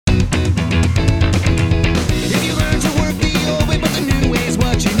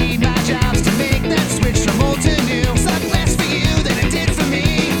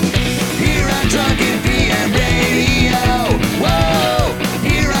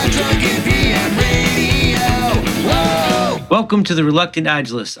Welcome to the Reluctant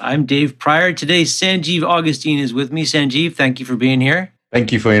Agilist. I'm Dave Pryor. Today, Sanjeev Augustine is with me. Sanjeev, thank you for being here.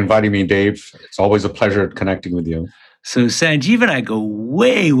 Thank you for inviting me, Dave. It's always a pleasure connecting with you. So Sanjeev and I go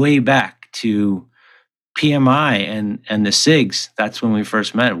way, way back to PMI and the SIGs. That's when we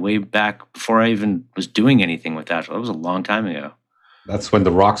first met, way back before I even was doing anything with Agile. That was a long time ago. That's when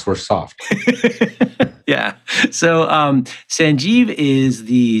the rocks were soft. Yeah. So Sanjeev is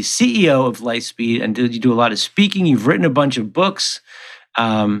the CEO of Lightspeed, and you do a lot of speaking. You've written a bunch of books.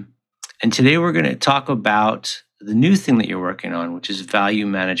 And today we're going to talk about the new thing that you're working on, which is value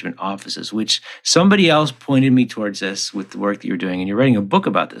management offices, which somebody else pointed me towards this with the work that you're doing. And you're writing a book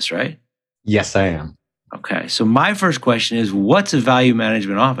about this, right? Yes, I am. Okay. So my first question is, what's a value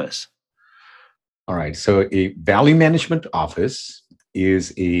management office? All right. So a value management office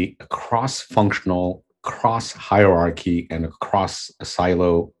is a cross-functional, cross-hierarchy, and a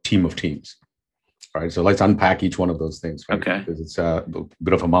cross-silo team of teams. All right. So let's unpack each one of those things, right? Okay. Because it's a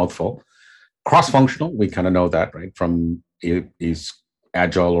bit of a mouthful. Cross-functional, we kind of know that, right? From a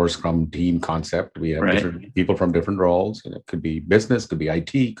Agile or Scrum team concept, we have different people from different roles. And it could be business, could be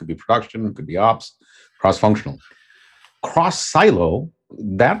IT, could be production, could be ops. Cross-functional. Cross-silo,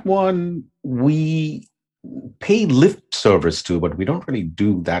 that one we pay lip service to, but we don't really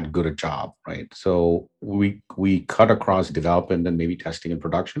do that good a job, right? So we cut across development and maybe testing and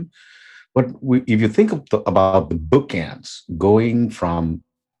production. But if you think about the bookends going from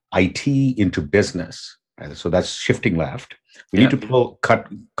IT into business, right? So that's shifting left. We need to cut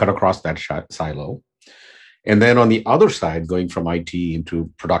across that silo. And then on the other side, going from IT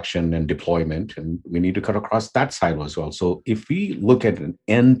into production and deployment, and we need to cut across that silo as well. So if we look at an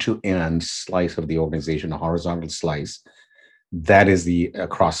end-to-end slice of the organization, a horizontal slice, that is the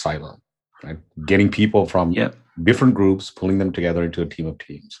cross silo, right? Getting people from different groups, pulling them together into a team of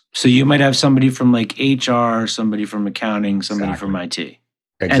teams. So you might have somebody from like HR, somebody from accounting, somebody from IT.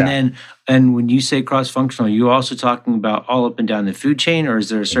 Exactly. And when you say cross-functional, are you also talking about all up and down the food chain, or is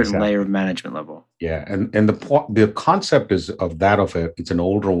there a certain layer of management level? Yeah, and the concept is it's an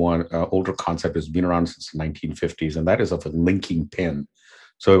older concept has been around since the 1950s, and that is of a linking pin.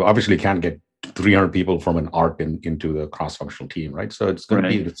 So obviously you can't get 300 people from an ARC into the cross-functional team, right? So it's going to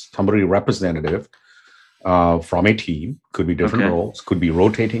be somebody representative from a team, could be different roles, could be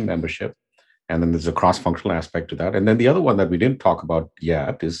rotating membership. And then there's a cross-functional aspect to that. And then the other one that we didn't talk about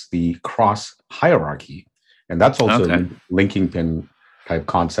yet is the cross-hierarchy. And that's also a linking pin type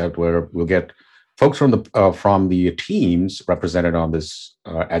concept where we'll get folks from the teams represented on this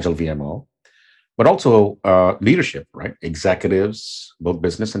Agile VMO, but also leadership, right? Executives, both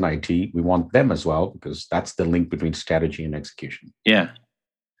business and IT. We want them as well because that's the link between strategy and execution. Yeah.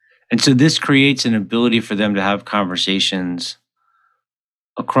 And so this creates an ability for them to have conversations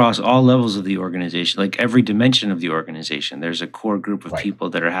across all levels of the organization, like every dimension of the organization. There's a core group of people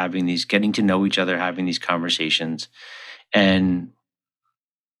that are getting to know each other, having these conversations. And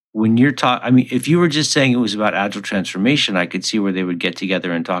when you're if you were just saying it was about agile transformation, I could see where they would get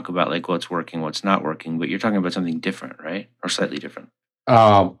together and talk about like what's working, what's not working, but you're talking about something different, right? Or slightly different.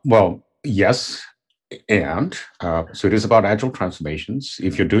 Well, yes. And so it is about agile transformations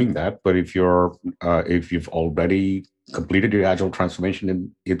if you're doing that. But if you've already completed your agile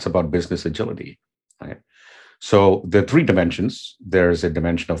transformation, it's about business agility, right? So there are three dimensions. There's a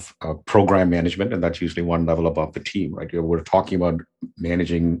dimension of program management, and that's usually one level above the team, right? We're talking about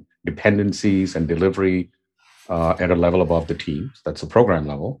managing dependencies and delivery at a level above the team. That's the program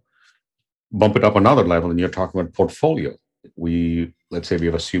level. Bump it up another level, and you're talking about portfolio. Let's say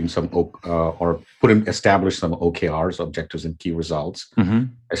we've assumed established some OKRs, objectives and key results,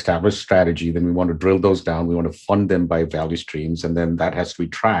 established strategy. Then we want to drill those down. We want to fund them by value streams, and then that has to be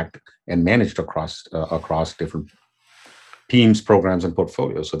tracked and managed across different teams, programs, and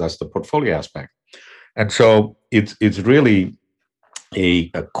portfolios. So that's the portfolio aspect. And so it's really a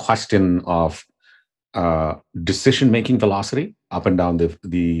question of decision-making velocity up and down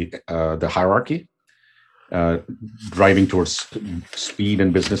the hierarchy. Driving towards speed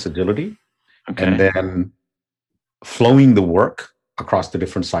and business agility, and then flowing the work across the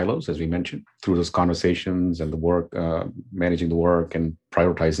different silos, as we mentioned, through those conversations and the work, managing the work and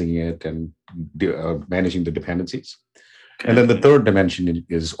prioritizing it and managing the dependencies. And then the third dimension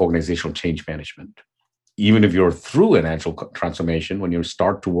is organizational change management. Even if you're through an agile transformation, when you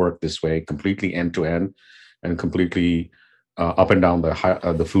start to work this way, completely end-to-end and completely up and down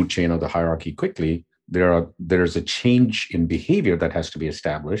the food chain or the hierarchy quickly, there's a change in behavior that has to be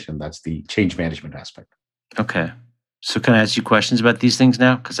established, and that's the change management aspect. Okay. So can I ask you questions about these things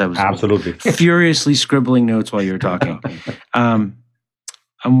now? Because I was absolutely furiously scribbling notes while you were talking.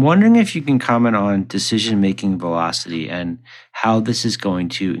 I'm wondering if you can comment on decision-making velocity and how this is going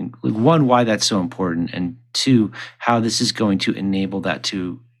to, one, why that's so important, and two, how this is going to enable that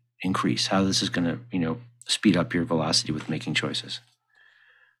to increase, how this is going to, speed up your velocity with making choices.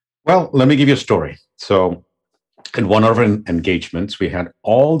 Well, let me give you a story. So, in one of our engagements, we had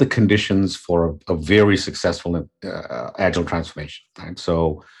all the conditions for a very successful agile transformation. Right?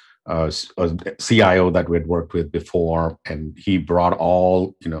 So, a CIO that we had worked with before, and he brought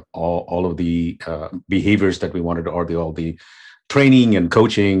all of the behaviors that we wanted, or all the training and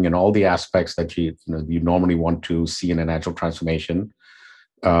coaching and all the aspects that you normally want to see in an agile transformation.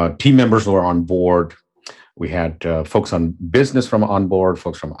 Team members were on board. We had folks on business from on board,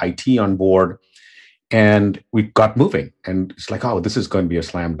 folks from IT on board, and we got moving. And it's like, oh, this is going to be a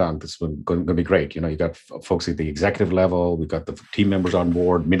slam dunk. This is going to be great. You got folks at the executive level. We got the team members on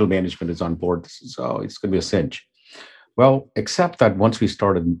board. Middle management is on board. It's going to be a cinch. Well, except that once we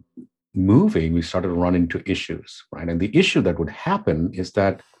started moving, we started to run into issues, right? And the issue that would happen is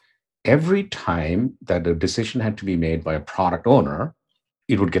that every time that a decision had to be made by a product owner,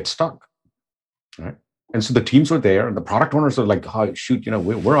 it would get stuck, right? And so the teams were there, and the product owners are like, oh, shoot,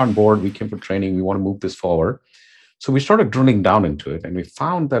 we're on board. We came for training. We want to move this forward. So we started drilling down into it, and we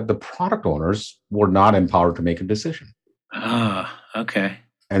found that the product owners were not empowered to make a decision. Okay.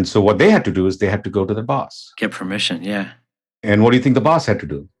 And so what they had to do is they had to go to the boss. Get permission, yeah. And what do you think the boss had to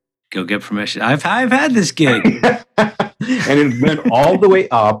do? Go get permission. I've had this gig. And it went all the way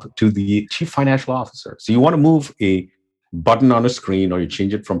up to the chief financial officer. So you want to move a button on a screen, or you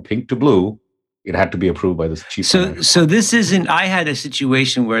change it from pink to blue, it had to be approved by the chief. So this isn't. I had a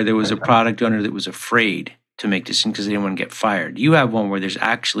situation where there was a product owner that was afraid to make decisions because they didn't want to get fired. You have one where there's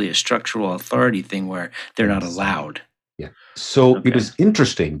actually a structural authority thing where they're not allowed. Yeah. So It was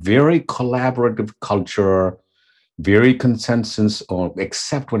interesting. Very collaborative culture, very consensus,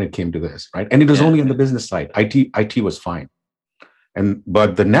 except when it came to this, right? And it was only on the business side. IT was fine.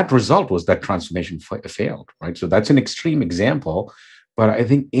 But the net result was that transformation failed, right? So that's an extreme example, but I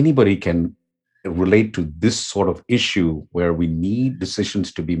think anybody can relate to this sort of issue where we need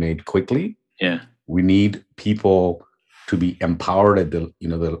decisions to be made quickly. Yeah. We need people to be empowered at the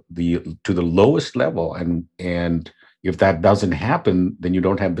to the lowest level. And if that doesn't happen, then you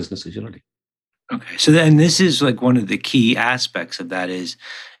don't have business agility. Okay. So then this is like one of the key aspects of that is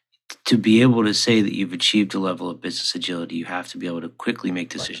to be able to say that you've achieved a level of business agility, you have to be able to quickly make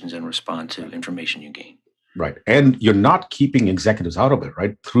decisions and respond to information you gain. Right. And you're not keeping executives out of it,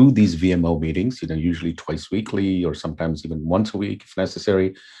 right? Through these VMO meetings, usually twice weekly or sometimes even once a week if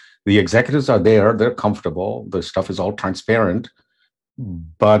necessary. The executives are there, they're comfortable, the stuff is all transparent,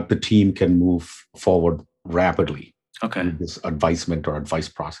 but the team can move forward rapidly. Okay. With this advisement or advice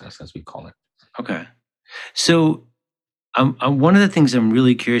process, as we call it. Okay. So one of the things I'm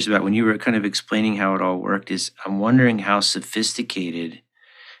really curious about when you were kind of explaining how it all worked is I'm wondering how sophisticated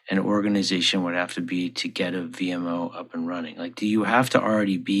an organization would have to be to get a VMO up and running. Like, do you have to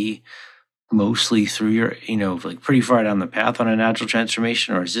already be mostly through your, like pretty far down the path on an agile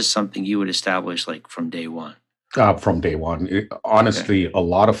transformation, or is this something you would establish like from day one? From day one. Honestly, okay. A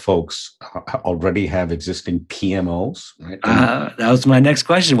lot of folks already have existing PMOs, right? That was my next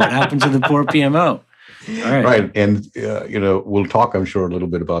question. What happened to the poor PMO? All right. Right. And, we'll talk, I'm sure, a little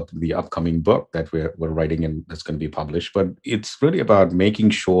bit about the upcoming book that we're writing and that's going to be published. But it's really about making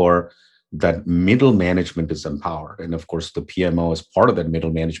sure that middle management is empowered. And of course, the PMO as part of that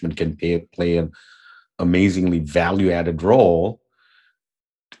middle management can play an amazingly value-added role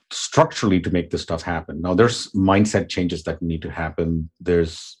structurally to make this stuff happen. Now, there's mindset changes that need to happen.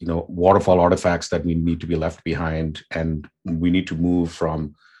 There's, waterfall artifacts that need to be left behind. And we need to move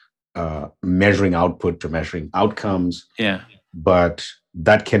from measuring output to measuring outcomes. Yeah. But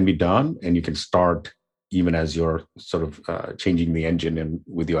that can be done, and you can start even as you're sort of changing the engine and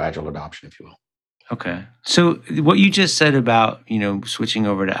with your agile adoption, if you will. Okay. So what you just said about, switching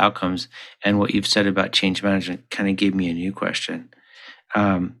over to outcomes and what you've said about change management kind of gave me a new question.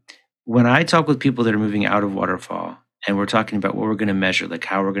 When I talk with people that are moving out of waterfall and we're talking about what we're going to measure, like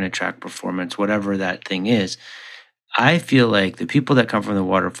how we're going to track performance, whatever that thing is, I feel like the people that come from the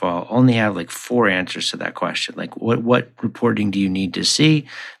waterfall only have like 4 answers to that question. Like what reporting do you need to see?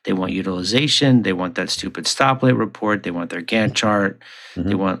 They want utilization. They want that stupid stoplight report. They want their Gantt chart. Mm-hmm.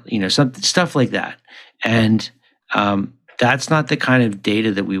 They want, some stuff like that. And that's not the kind of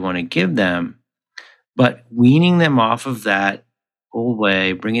data that we want to give them. But weaning them off of that old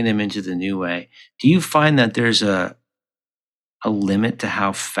way, bringing them into the new way, do you find that there's a limit to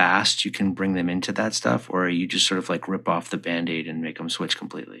how fast you can bring them into that stuff, or are you just sort of like rip off the Band-Aid and make them switch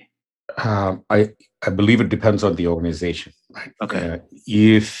completely? I believe it depends on the organization. Right? Okay.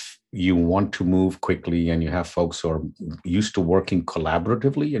 If you want to move quickly and you have folks who are used to working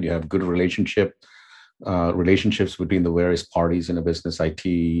collaboratively and you have good relationships between the various parties in a business,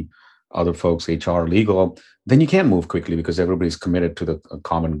 IT, other folks, HR, legal, then you can move quickly because everybody's committed to the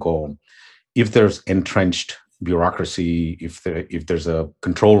common goal. If there's entrenched bureaucracy, if there's a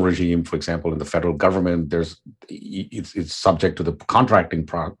control regime, for example, in the federal government, it's subject to the contracting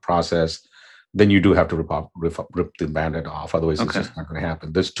process, then you do have to rip the bandit off. Otherwise, it's just not going to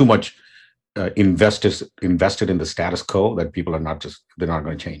happen. There's too much invested in the status quo that people they're not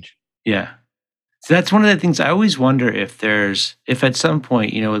going to change. Yeah. So that's one of the things I always wonder if at some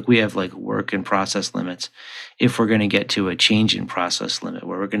point, like we have like work and process limits, if we're going to get to a change in process limit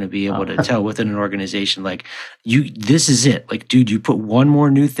where we're going to be able to tell within an organization, like this is it. Like, dude, you put one more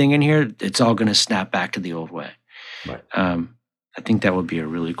new thing in here, it's all going to snap back to the old way. Right. I think that would be a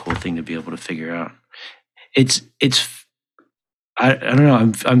really cool thing to be able to figure out. I don't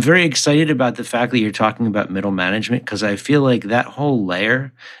know. I'm very excited about the fact that you're talking about middle management because I feel like that whole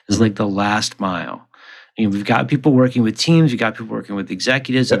layer is like the last mile. We've got people working with teams, we've got people working with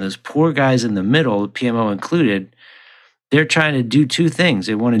executives, and those poor guys in the middle, PMO included, they're trying to do two things.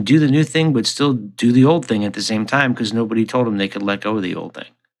 They want to do the new thing, but still do the old thing at the same time because nobody told them they could let go of the old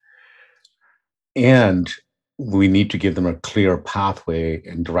thing. And we need to give them a clear pathway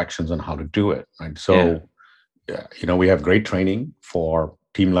and directions on how to do it. Right. So, we have great training for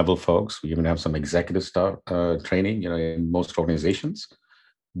team level folks. We even have some executive stuff training, in most organizations.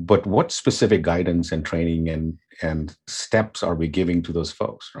 But what specific guidance and training and steps are we giving to those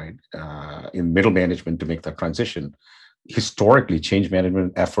folks, right? In middle management to make that transition? Historically, change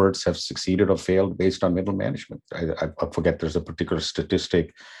management efforts have succeeded or failed based on middle management. I forget, there's a particular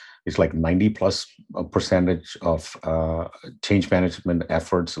statistic. It's like 90+% of change management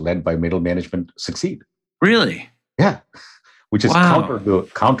efforts led by middle management succeed. Really? Yeah, which is counter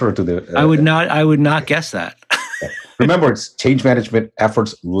to the. I would not guess that. Remember, it's change management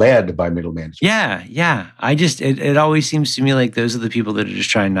efforts led by middle management. Yeah. It always seems to me like those are the people that are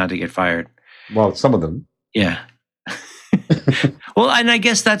just trying not to get fired. Well, some of them. Yeah. Well, and I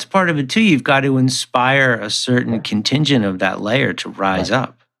guess that's part of it too. You've got to inspire a certain contingent of that layer to rise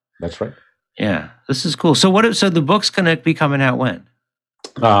up. That's right. Yeah, this is cool. So the book's going to be coming out when?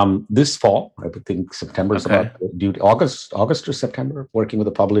 This fall. I think September is about due. August or September. Working with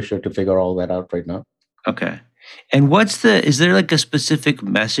a publisher to figure all that out right now. Okay. And is there like a specific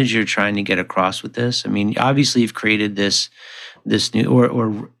message you're trying to get across with this? I mean, obviously you've created this new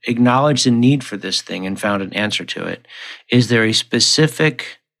or acknowledged the need for this thing and found an answer to it. Is there a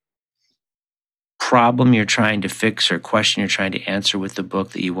specific problem you're trying to fix or question you're trying to answer with the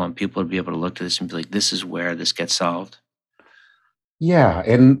book that you want people to be able to look to this and be like, this is where this gets solved? Yeah,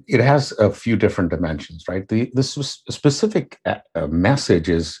 and it has a few different dimensions, right? This specific message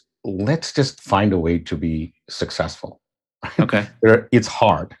is, let's just find a way to be successful. Okay. It's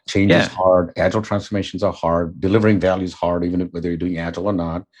hard. Change is hard. Agile transformations are hard. Delivering value is hard, even whether you're doing agile or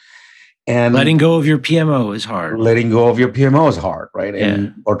not. And letting go of your PMO is hard. Letting go of your PMO is hard, right?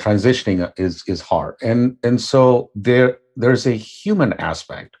 Or transitioning is hard. And so there's a human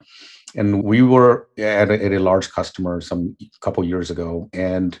aspect. And we were at a large customer couple years ago,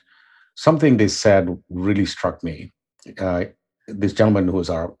 and something they said really struck me. This gentleman who was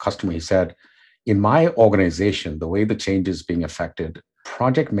our customer, he said, in my organization, the way the change is being affected,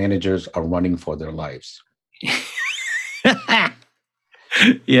 project managers are running for their lives.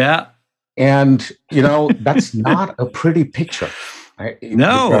 Yeah. And, that's not a pretty picture. Right?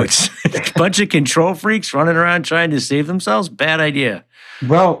 No, it's a bunch of control freaks running around trying to save themselves. Bad idea.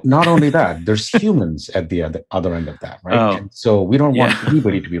 Well, not only that, there's humans at the other end of that, right? Oh. And so we don't want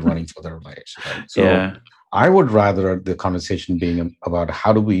anybody to be running for their lives, right? So I would rather the conversation being about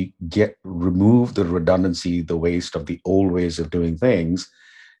how do we remove the redundancy, the waste of the old ways of doing things,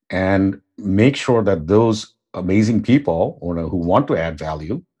 and make sure that those amazing people who want to add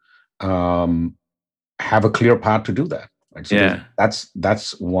value have a clear path to do that. Right? So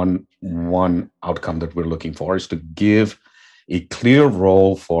that's one outcome that we're looking for, is to give a clear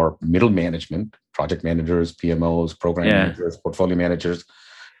role for middle management, project managers, PMOs, program managers, portfolio managers,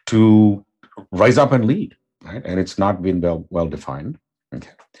 to rise up and lead. Right? And it's not been well defined.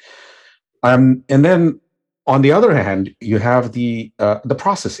 Okay. And then on the other hand, you have the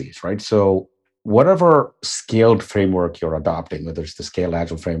processes, right? So whatever scaled framework you're adopting, whether it's the Scale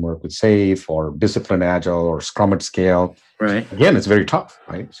Agile framework with SAFe or Discipline Agile or Scrum at Scale, right? Again, it's very tough,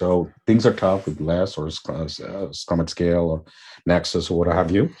 right? So things are tough with LeSS or Scrum at Scale or Nexus or what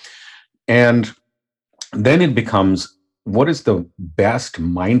have you. And then it becomes what is the best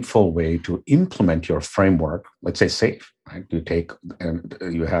mindful way to implement your framework? Let's say SAFe, right? You take and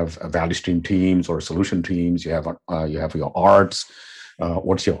you have value stream teams or solution teams. You have your arts.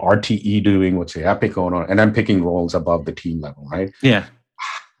 What's your RTE doing? What's your epic going on? And I'm picking roles above the team level, right? Yeah.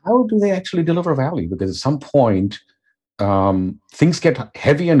 How do they actually deliver value? Because at some point, things get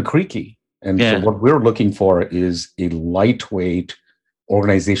heavy and creaky. And so what we're looking for is a lightweight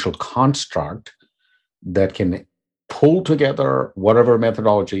organizational construct that can pull together whatever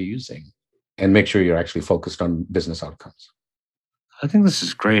methodology you're using and make sure you're actually focused on business outcomes. I think this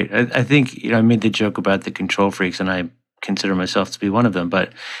is great. I think, I made the joke about the control freaks, and I consider myself to be one of them.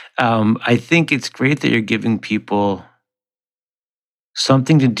 But I think it's great that you're giving people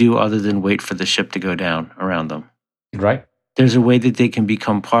something to do other than wait for the ship to go down around them. Right. There's a way that they can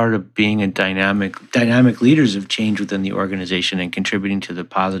become part of being a dynamic leaders of change within the organization and contributing to the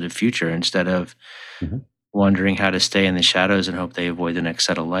positive future instead of wondering how to stay in the shadows and hope they avoid the next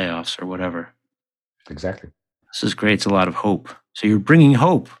set of layoffs or whatever. Exactly. This is great. It's a lot of hope. So you're bringing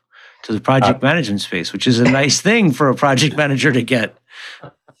hope to the project management space, which is a nice thing for a project manager to get.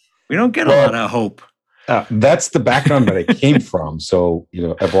 We don't get a lot of hope. That's the background that I came from. So,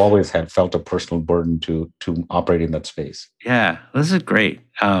 I've always felt a personal burden to operate in that space. Yeah, this is great.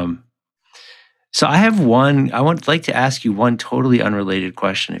 So I have one, I would like to ask you one totally unrelated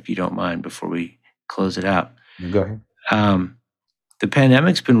question, if you don't mind, before we close it out. Go ahead. The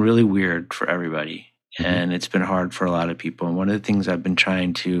pandemic's been really weird for everybody, and it's been hard for a lot of people. And one of the things I've been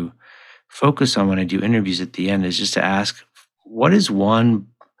trying to focus on when I do interviews at the end is just to ask, what is one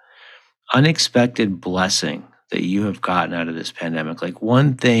unexpected blessing that you have gotten out of this pandemic? Like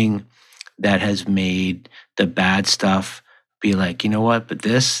one thing that has made the bad stuff be like, you know what, but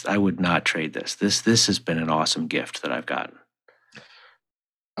this, I would not trade this. This has been an awesome gift that I've gotten.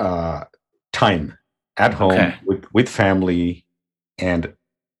 Time at home with family, and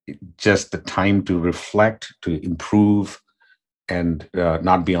just the time to reflect, to improve, and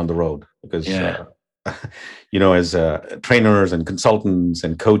not be on the road. Because as trainers and consultants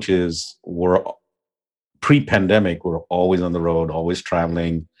and coaches, we're pre-pandemic, we're always on the road, always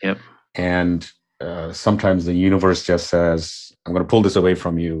traveling. Yep. And sometimes the universe just says, I'm going to pull this away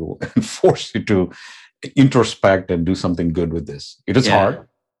from you and force you to introspect and do something good with this. It is hard,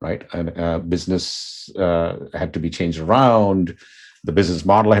 right? And business had to be changed around. The business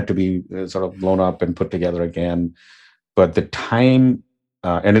model had to be sort of blown up and put together again. But the time,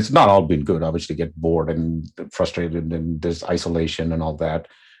 and it's not all been good, obviously get bored and frustrated and there's isolation and all that.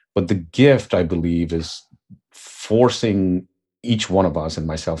 But the gift, I believe, is forcing each one of us, and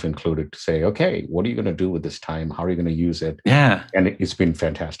myself included, to say, okay, what are you going to do with this time? How are you going to use it? Yeah. And it's been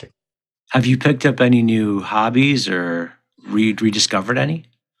fantastic. Have you picked up any new hobbies or rediscovered any?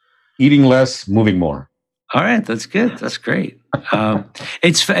 Eating less, moving more. All right, that's good. That's great.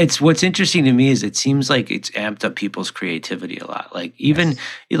 It's what's interesting to me is it seems like it's amped up people's creativity a lot. Like even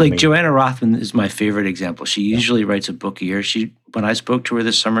like Joanna Rothman is my favorite example. She usually writes a book a year. When I spoke to her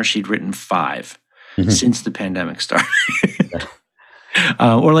this summer, she'd written 5 since the pandemic started.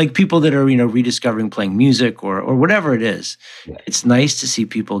 Or like people that are rediscovering playing music or whatever it is. Yeah. It's nice to see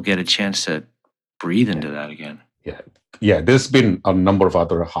people get a chance to breathe into that again. Yeah, there's been a number of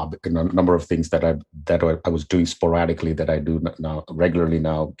other hobbies, a number of things that I was doing sporadically that I do now regularly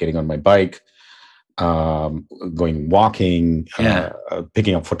now. Getting on my bike, going walking,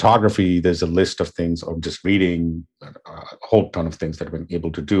 picking up photography. There's a list of things, or just reading, a whole ton of things that I've been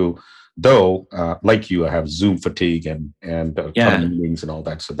able to do. Though, like you, I have Zoom fatigue and a ton of meetings and all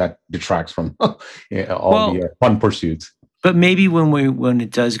that, so that detracts from all the fun pursuits. But maybe when it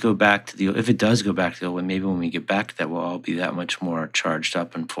does go back to if it does go back to the maybe when we get back to that, we'll all be that much more charged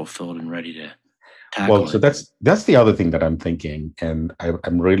up and fulfilled and ready to tackle it. So that's the other thing that I'm thinking, and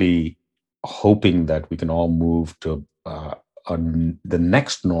I'm really hoping that we can all move to the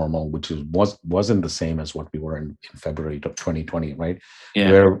next normal, which wasn't the same as what we were in February of 2020, right? Yeah.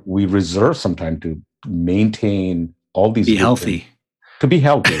 Where we reserve some time to maintain all these. Be healthy. To be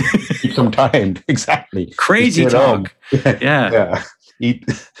healthy, some time. Exactly. Crazy talk. Yeah. Eat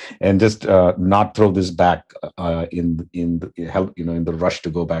and just not throw this back in the rush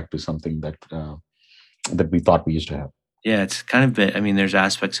to go back to something that we thought we used to have. Yeah, it's kind of been. I mean, there's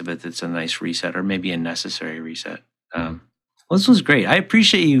aspects of it that's a nice reset, or maybe a necessary reset. Well, this was great. I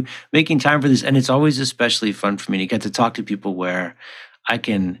appreciate you making time for this, and it's always especially fun for me to get to talk to people where I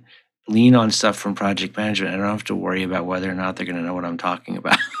can lean on stuff from project management. I don't have to worry about whether or not they're going to know what I'm talking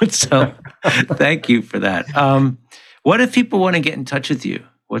about. So thank you for that. What if people want to get in touch with you?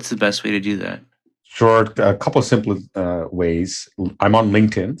 What's the best way to do that? Sure. A couple of simple ways. I'm on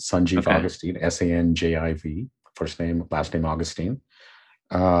LinkedIn, Sanjiv Augustine, SANJIV. first name, last name Augustine.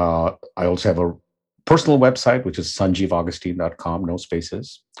 I also have a personal website, which is sanjeevaugustine.com, no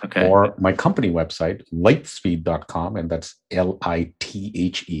spaces. Okay. Or my company website, lightspeed.com, and that's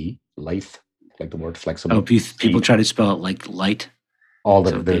Lithe, Lithe, like the word flexible. Oh, people try to spell it like light.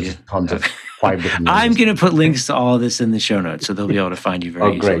 There's tons of 5 different ways. I'm going to put links to all of this in the show notes, so they'll be able to find you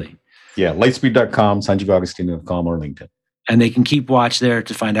very easily. Great. Yeah, lightspeed.com, sanjeevaugustine.com, or LinkedIn. And they can keep watch there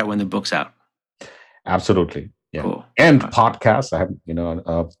to find out when the book's out. Absolutely. Yeah. Cool. And podcasts. I have,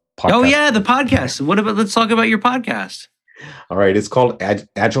 a podcast. Oh, yeah, the podcast. Let's talk about your podcast. All right. It's called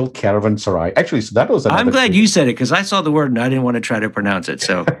Agile Caravanserai. Actually, so that was I'm glad you said it because I saw the word and I didn't want to try to pronounce it.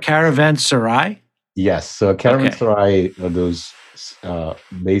 So Caravanserai? Yes. So Caravanserai are those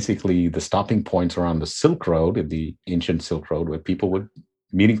basically the stopping points around the Silk Road, in the ancient Silk Road, where people would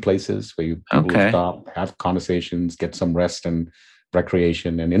meeting places where people would stop, have conversations, get some rest and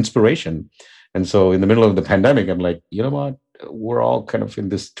recreation and inspiration. And so in the middle of the pandemic, I'm like, you know what? We're all kind of in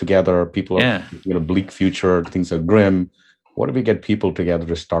this together. People are, bleak future, things are grim. What if we get people together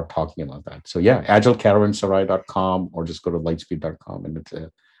to start talking about that? So yeah, agilecaravanserai.com, or just go to lightspeed.com, and it's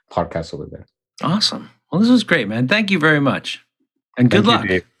a podcast over there. Awesome. Well, this was great, man. Thank you very much. And good luck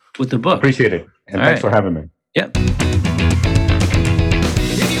with the book. Appreciate it. And thanks for having me. Yep.